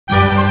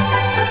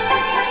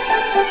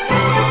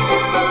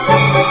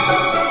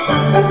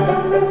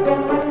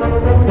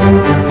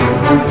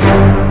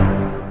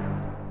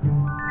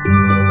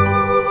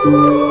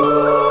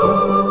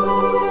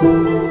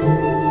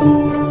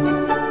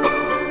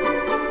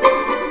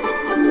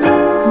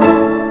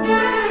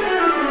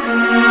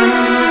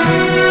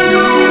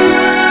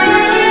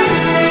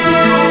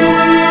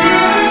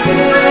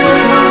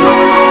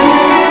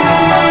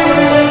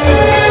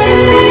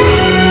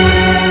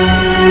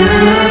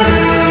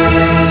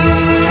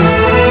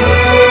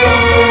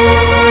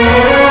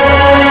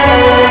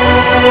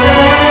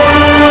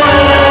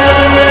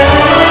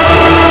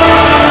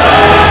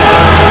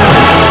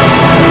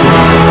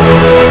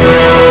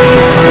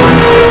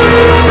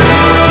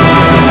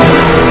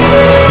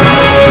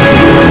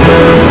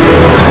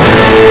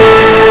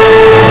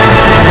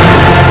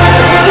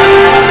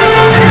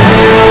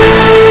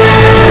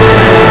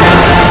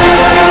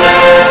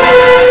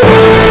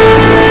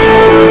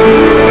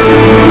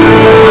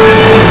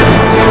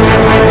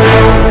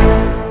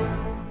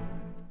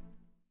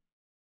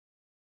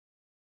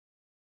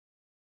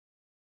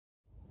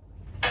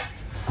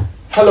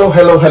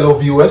Hello,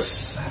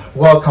 viewers.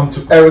 Welcome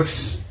to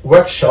Eric's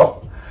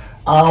workshop.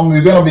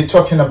 We're going to be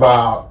talking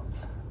about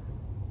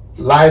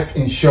life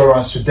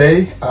insurance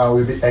today.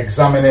 We'll be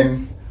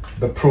examining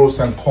the pros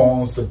and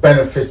cons, the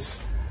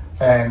benefits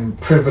and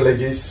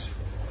privileges,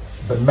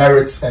 the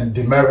merits and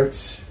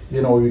demerits.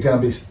 We're going to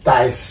be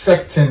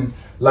dissecting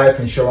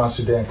life insurance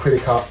today and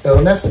critical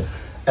illness.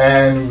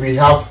 And we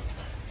have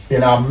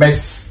in our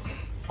midst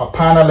a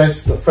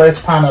panelist. The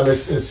first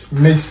panelist is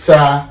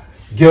Mr.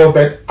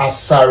 Kwame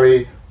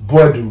Asare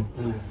Boadu,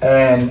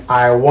 and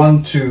I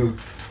want to,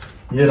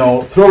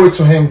 throw it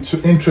to him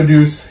to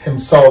introduce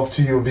himself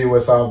to you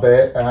viewers out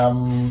there.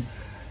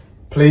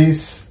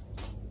 Please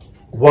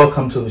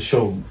welcome to the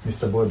show,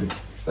 Mr. Boadu.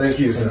 Thank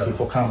you, sir. Thank you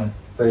for coming.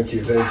 Thank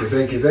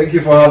you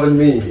for having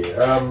me.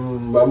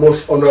 My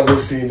most honorable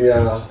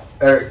senior,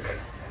 Eric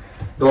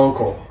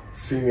Donko,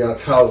 senior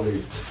child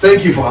lead.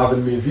 Thank you for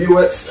having me,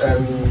 viewers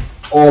and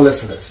all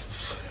listeners.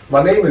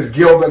 My name is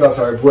Kwame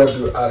Asare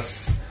Boadu,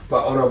 as my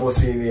honorable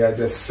senior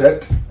just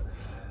said,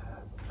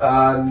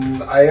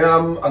 and I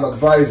am an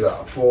advisor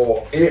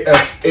for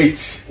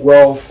AFH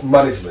Wealth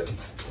Management,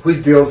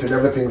 which deals in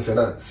everything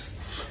finance.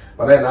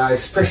 But then I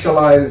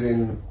specialize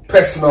in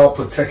personal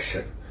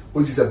protection,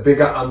 which is a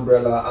bigger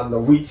umbrella under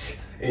which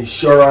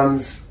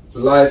insurance,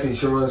 life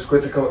insurance,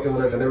 critical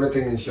illness, and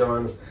everything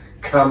insurance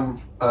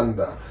come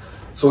under.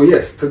 So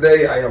yes,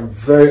 today I am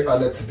very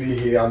honored to be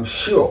here. I'm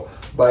sure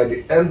by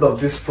the end of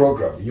this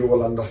program, you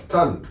will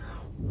understand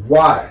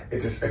why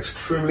it is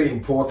extremely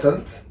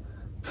important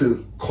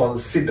to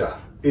consider,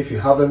 if you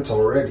haven't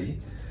already,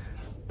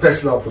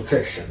 personal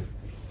protection,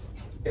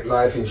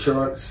 life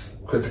insurance,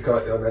 critical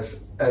illness,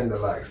 and the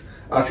likes.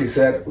 As he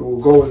said, we will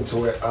go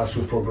into it as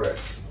we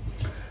progress.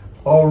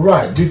 All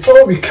right.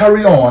 Before we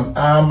carry on,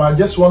 I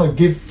just want to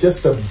give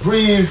just a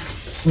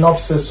brief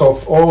synopsis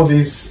of all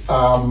these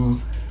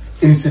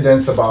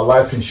incidents about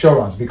life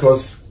insurance,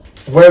 because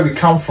where we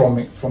come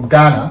from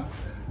Ghana,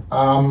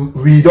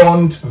 we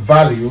don't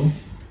value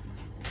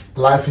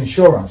life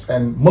insurance,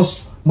 and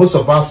most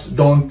of us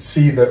don't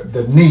see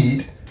the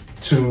need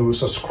to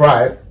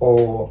subscribe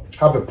or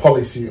have a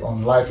policy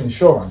on life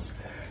insurance.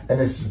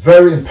 And it's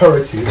very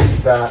imperative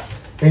that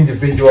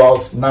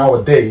individuals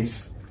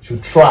nowadays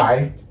should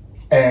try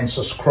and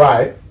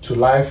subscribe to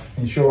life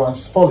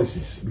insurance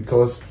policies,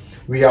 because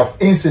we have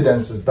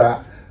incidences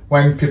that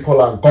when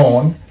people are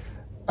gone,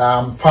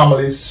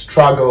 families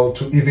struggle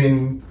to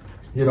even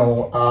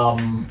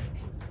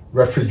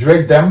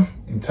refrigerate them,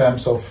 in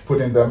terms of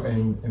putting them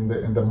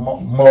in the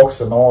morgues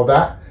and all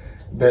that.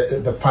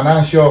 The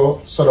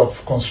financial sort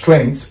of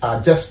constraints are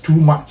just too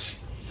much.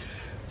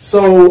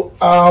 So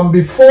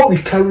before we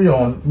carry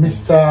on,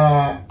 Mr.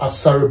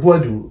 Asare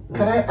Boadu,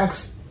 can I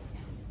ask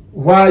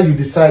why you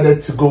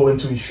decided to go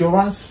into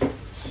insurance?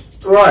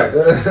 Right,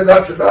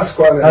 that's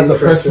quite an a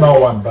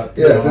personal one, but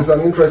yes, it's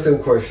an interesting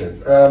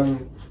question.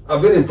 I've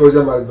been in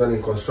project management,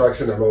 in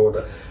construction and all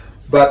that,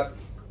 but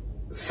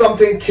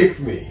something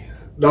kicked me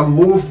that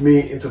moved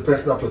me into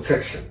personal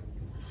protection.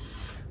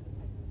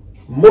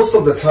 Most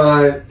of the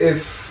time,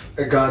 if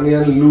a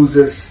Ghanaian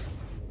loses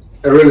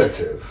a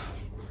relative,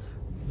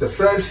 the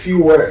first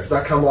few words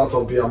that come out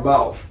of their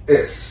mouth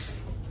is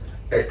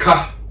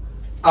Eka,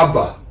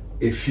 Abba,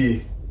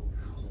 Efi.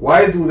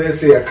 Why do they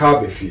say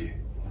Eka, Efi?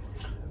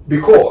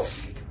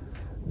 Because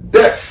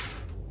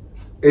death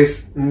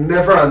is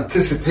never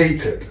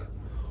anticipated,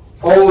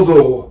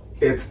 although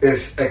it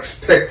is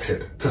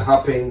expected to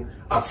happen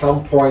at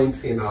some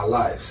point in our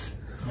lives.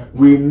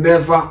 We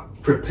never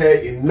prepare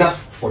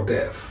enough for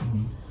death.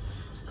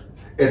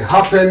 It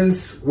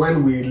happens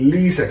when we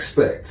least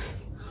expect.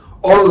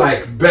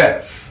 Unlike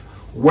birth,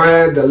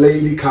 where the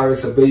lady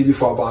carries a baby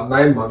for about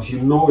 9 months,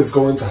 you know it's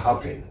going to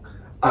happen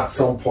at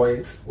some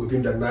point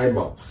within the 9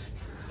 months.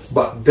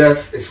 But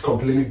death is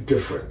completely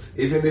different.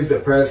 Even if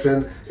the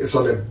person is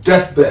on a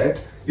deathbed,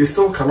 you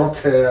still cannot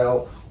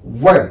tell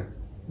when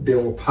they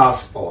will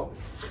pass on.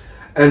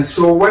 And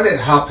so when it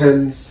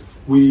happens,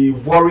 we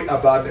worry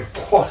about the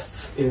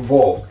costs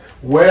involved.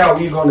 Where are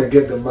we going to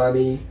get the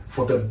money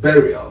for the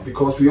burial?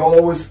 Because we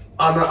always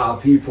honor our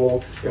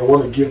people and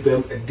want to give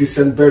them a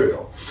decent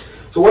burial.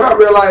 So what I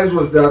realized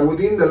was that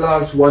within the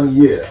last 1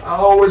 year, I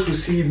always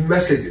receive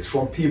messages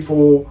from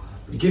people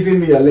giving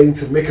me a link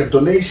to make a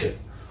donation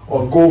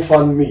on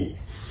GoFundMe.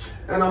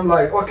 And I'm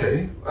like,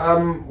 okay,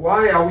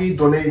 why are we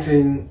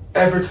donating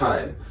every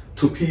time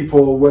to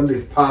people when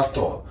they've passed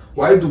on?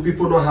 Why do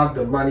people not have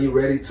the money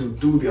ready to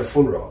do their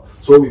funeral?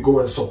 So we go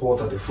and support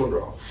at the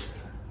funeral.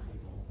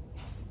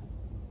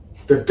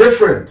 The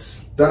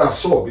difference that I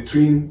saw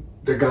between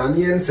the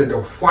Ghanaians and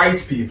the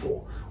white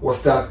people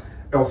was that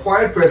a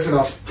white person,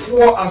 as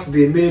poor as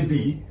they may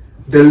be,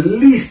 the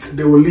least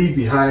they will leave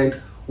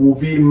behind will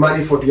be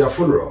money for their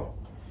funeral.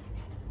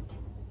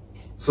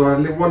 So I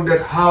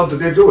wondered, how do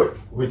they do it?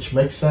 Which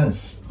makes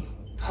sense.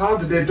 How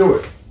did they do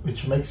it?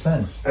 Which makes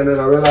sense. And then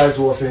I realized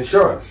it was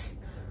insurance.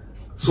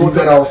 So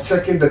then I was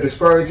checking the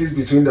disparities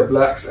between the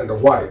blacks and the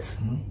whites.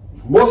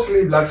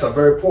 Mostly blacks are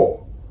very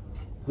poor.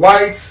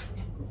 Whites,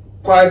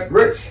 quite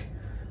rich.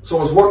 So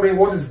I was wondering,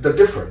 what is the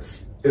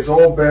difference? it's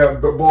all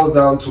boils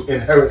down to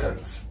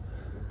inheritance.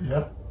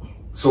 Yep.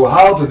 So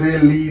how do they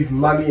leave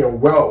money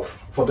and wealth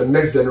for the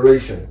next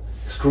generation?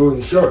 It's through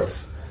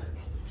insurance.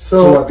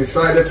 So I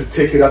decided to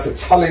take it as a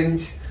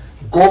challenge,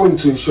 go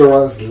into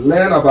insurance,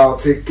 learn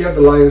about it, get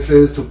the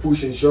licenses to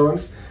push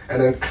insurance,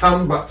 and then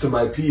come back to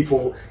my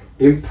people,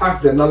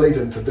 impact the knowledge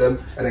into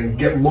them, and then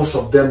get most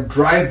of them,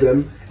 drive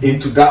them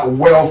into that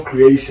wealth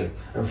creation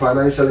and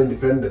financial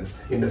independence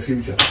in the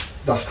future.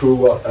 That's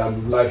through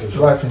life insurance.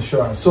 Life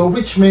insurance. So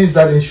which means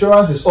that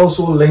insurance is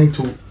also linked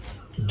to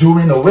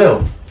doing a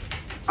will.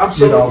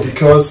 Absolutely. You know,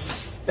 because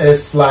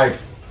it's like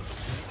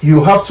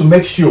you have to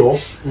make sure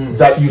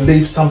that you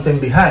leave something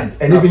behind.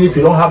 And even if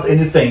you don't have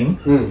anything,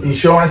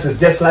 insurance is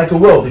just like a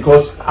will,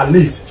 because at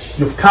least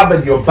you've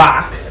covered your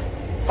back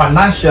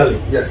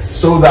financially, yes,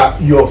 so that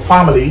your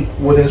family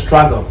wouldn't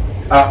struggle.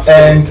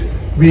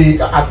 Absolutely.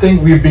 And I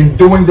think we've been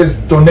doing these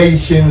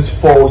donations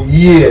for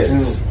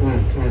years,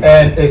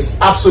 and it's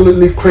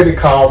absolutely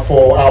critical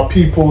for our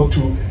people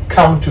to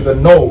come to the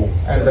know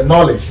and the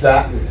knowledge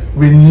that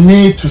we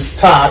need to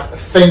start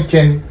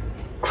thinking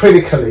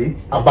critically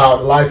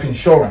about life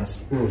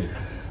insurance.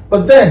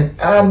 But then,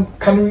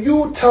 can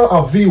you tell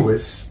our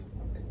viewers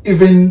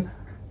even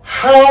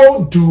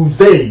how do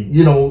they,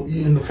 you know,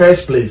 in the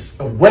first place,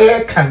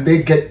 where can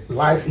they get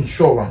life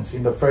insurance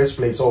in the first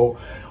place? Or,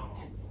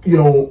 you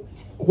know,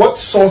 what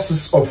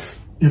sources of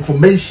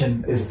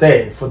information is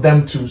there for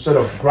them to sort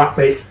of grab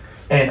it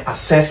and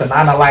assess and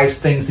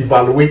analyze things,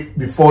 evaluate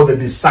before they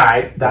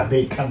decide that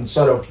they can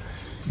sort of,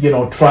 you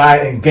know, try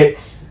and get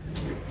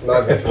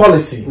a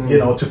policy, you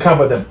know, to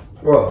cover them?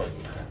 Well,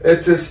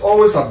 it is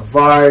always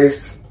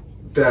advised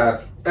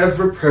that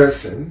every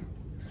person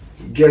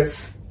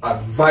gets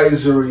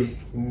advisory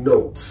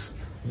notes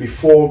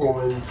before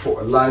going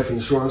for a life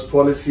insurance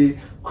policy,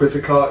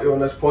 critical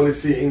illness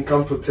policy,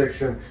 income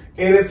protection,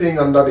 anything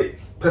under the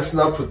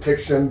personal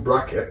protection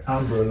bracket.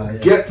 Umbrella, yeah.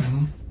 Get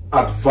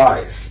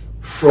advice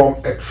from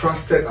a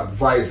trusted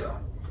advisor,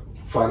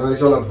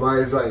 financial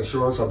advisor,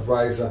 insurance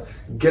advisor.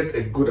 Get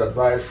a good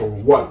advice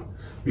from one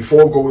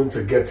before going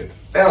to get it.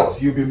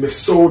 Else, you'll be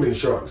missold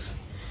insurance.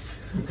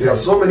 Okay. There are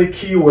so many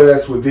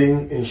keywords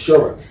within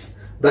insurance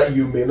that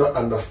you may not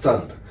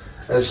understand.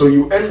 And so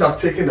you end up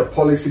taking a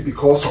policy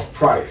because of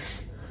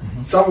price.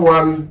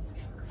 Someone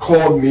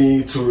called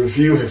me to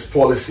review his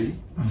policy.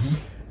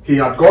 He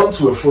had gone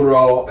to a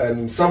funeral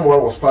and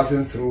someone was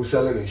passing through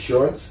selling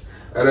insurance.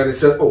 And then he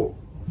said, oh,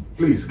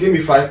 please give me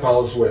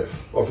 £5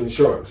 worth of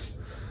insurance.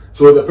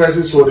 So the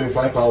person sold him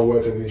 £5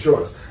 worth of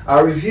insurance. I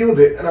reviewed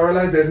it and I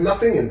realized there's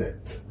nothing in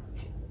it.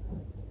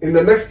 In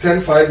the next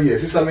 5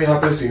 years, if something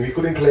happens to him, he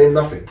couldn't claim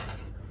nothing.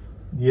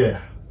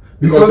 Yeah.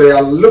 Because there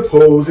are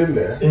loopholes in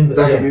there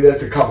that he needed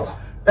to cover.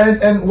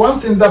 And one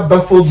thing that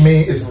baffled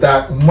me is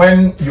that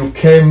when you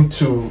came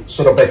to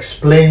sort of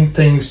explain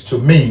things to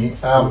me,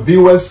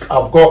 viewers,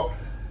 I've got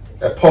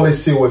a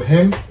policy with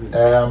him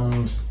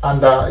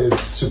under his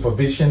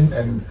supervision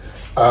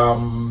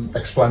and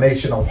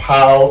explanation of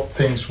how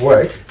things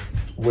work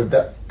with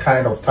that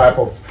kind of type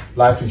of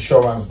life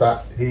insurance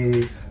that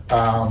he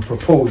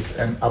proposed,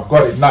 and I've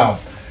got it now.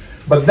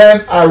 But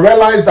then I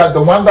realized that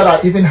the one that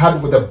I even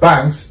had with the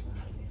banks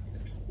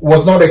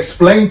was not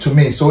explained to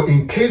me. So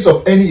in case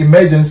of any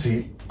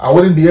emergency, I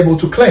wouldn't be able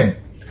to claim.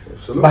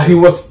 Absolutely. But he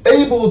was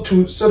able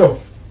to sort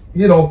of,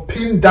 you know,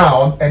 pin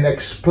down and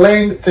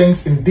explain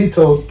things in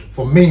detail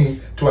for me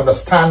to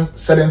understand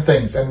certain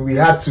things. And we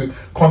had to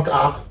contact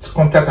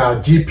our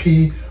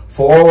GP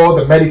for all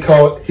the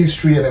medical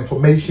history and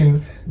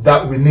information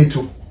that we need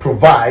to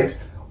provide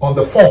on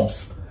the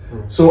forms.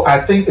 So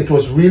I think it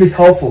was really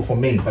helpful for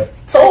me. But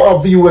tell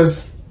our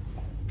viewers,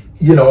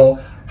 you know,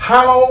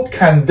 how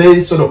can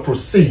they sort of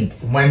proceed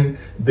when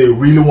they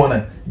really want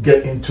to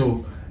get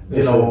into,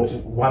 you know,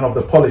 one of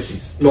the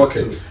policies?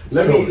 Okay,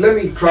 let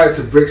me try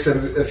to break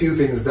a few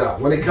things down.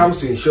 When it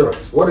comes to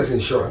insurance, what is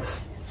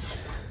insurance?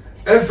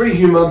 Every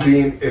human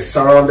being is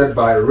surrounded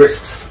by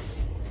risks.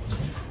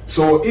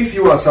 So if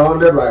you are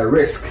surrounded by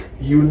risk,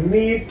 you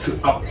need to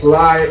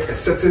apply a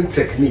certain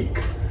technique,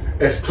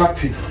 a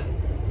strategy,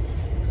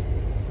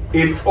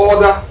 in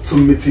order to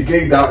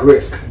mitigate that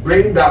risk,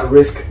 bring that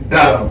risk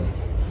down.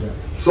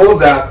 So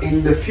that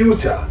in the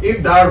future,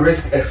 if that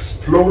risk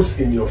explodes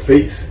in your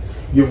face,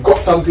 you've got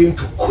something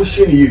to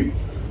cushion you,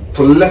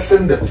 to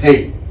lessen the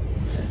pain.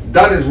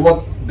 That is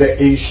what the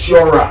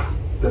insurer,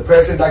 the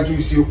person that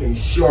gives you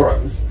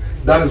insurance,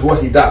 that is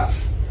what he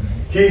does.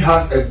 He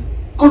has a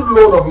good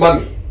load of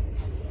money,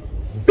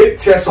 big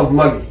chest of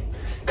money,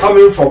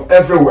 coming from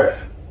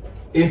everywhere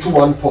into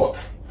one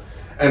pot.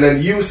 And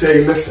then you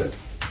say, listen,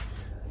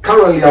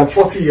 currently I'm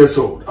 40 years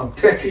old, I'm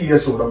 30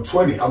 years old, I'm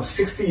 20, I'm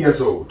 60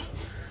 years old.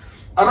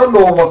 I don't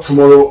know what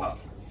tomorrow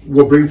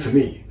will bring to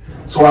me.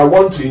 So I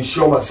want to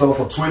insure myself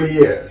for 20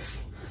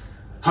 years.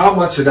 How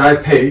much should I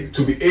pay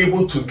to be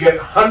able to get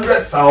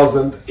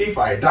 100,000 if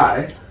I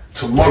die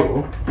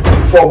tomorrow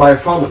for my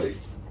family?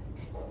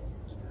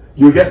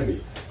 You get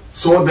me?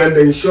 So then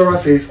the insurer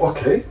says,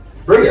 okay,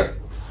 brilliant.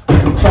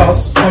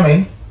 Charles, come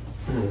in.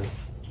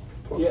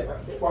 Yeah,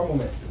 one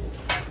moment.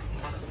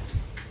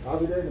 I'll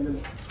be there in a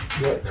minute.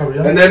 Yeah, carry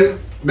on. And then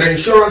the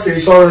insurance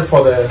says, sorry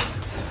for the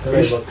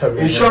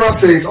insurance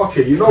says,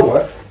 okay, you know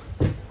what?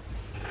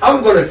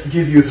 I'm going to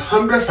give you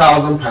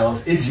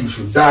 £100,000 if you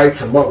should die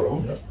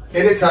tomorrow,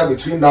 anytime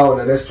between now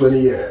and the next 20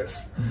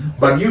 years.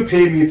 But you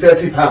pay me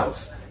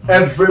 £30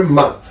 every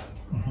month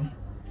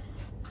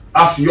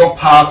as your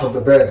part of the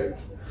burden.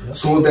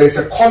 So there is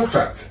a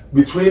contract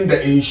between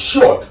the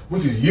insured,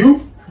 which is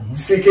you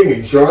seeking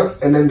insurance,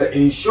 and then the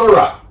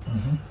insurer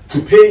to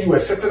pay you a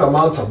certain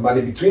amount of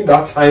money between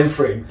that time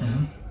frame.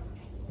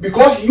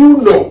 Because you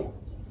know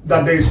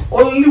that there is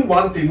only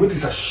one thing which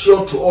is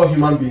assured to all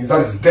human beings,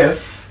 that is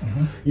death.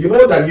 You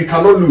know that you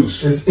cannot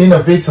lose. It's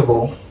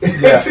inevitable.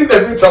 It's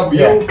inevitable.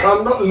 You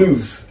cannot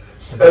lose.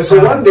 And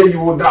so one day you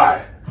will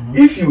die.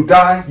 If you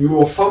die,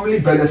 your family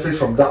benefits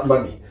from that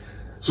money.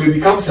 So it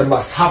becomes a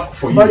must-have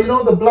for you. But you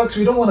know, the blacks,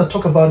 we don't want to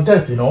talk about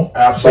death, you know.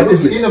 Absolutely.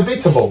 But it's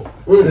inevitable.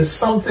 It's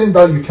something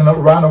that you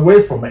cannot run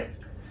away from it.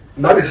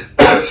 That is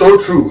so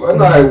true.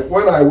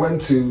 When I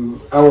went to,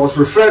 I was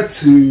referred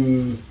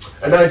to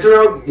a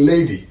Nigerian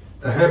lady,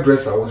 a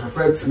hairdresser, was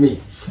referred to me.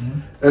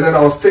 And then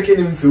I was taking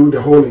him through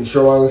the whole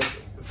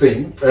insurance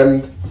thing,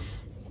 and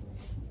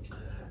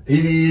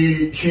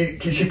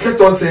she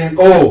kept on saying,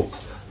 "Oh,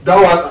 that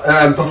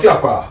one,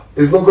 Tofiapa,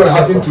 is not going to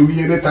happen to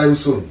me anytime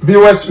soon."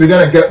 Viewers, we're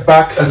going to get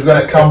back. We're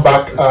going to come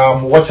back.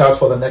 Watch out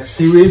for the next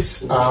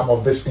series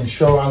of this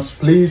insurance.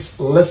 Please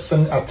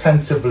listen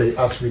attentively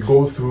as we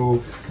go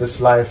through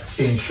this life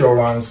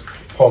insurance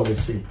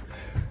policy,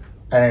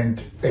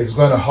 and it's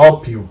going to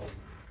help you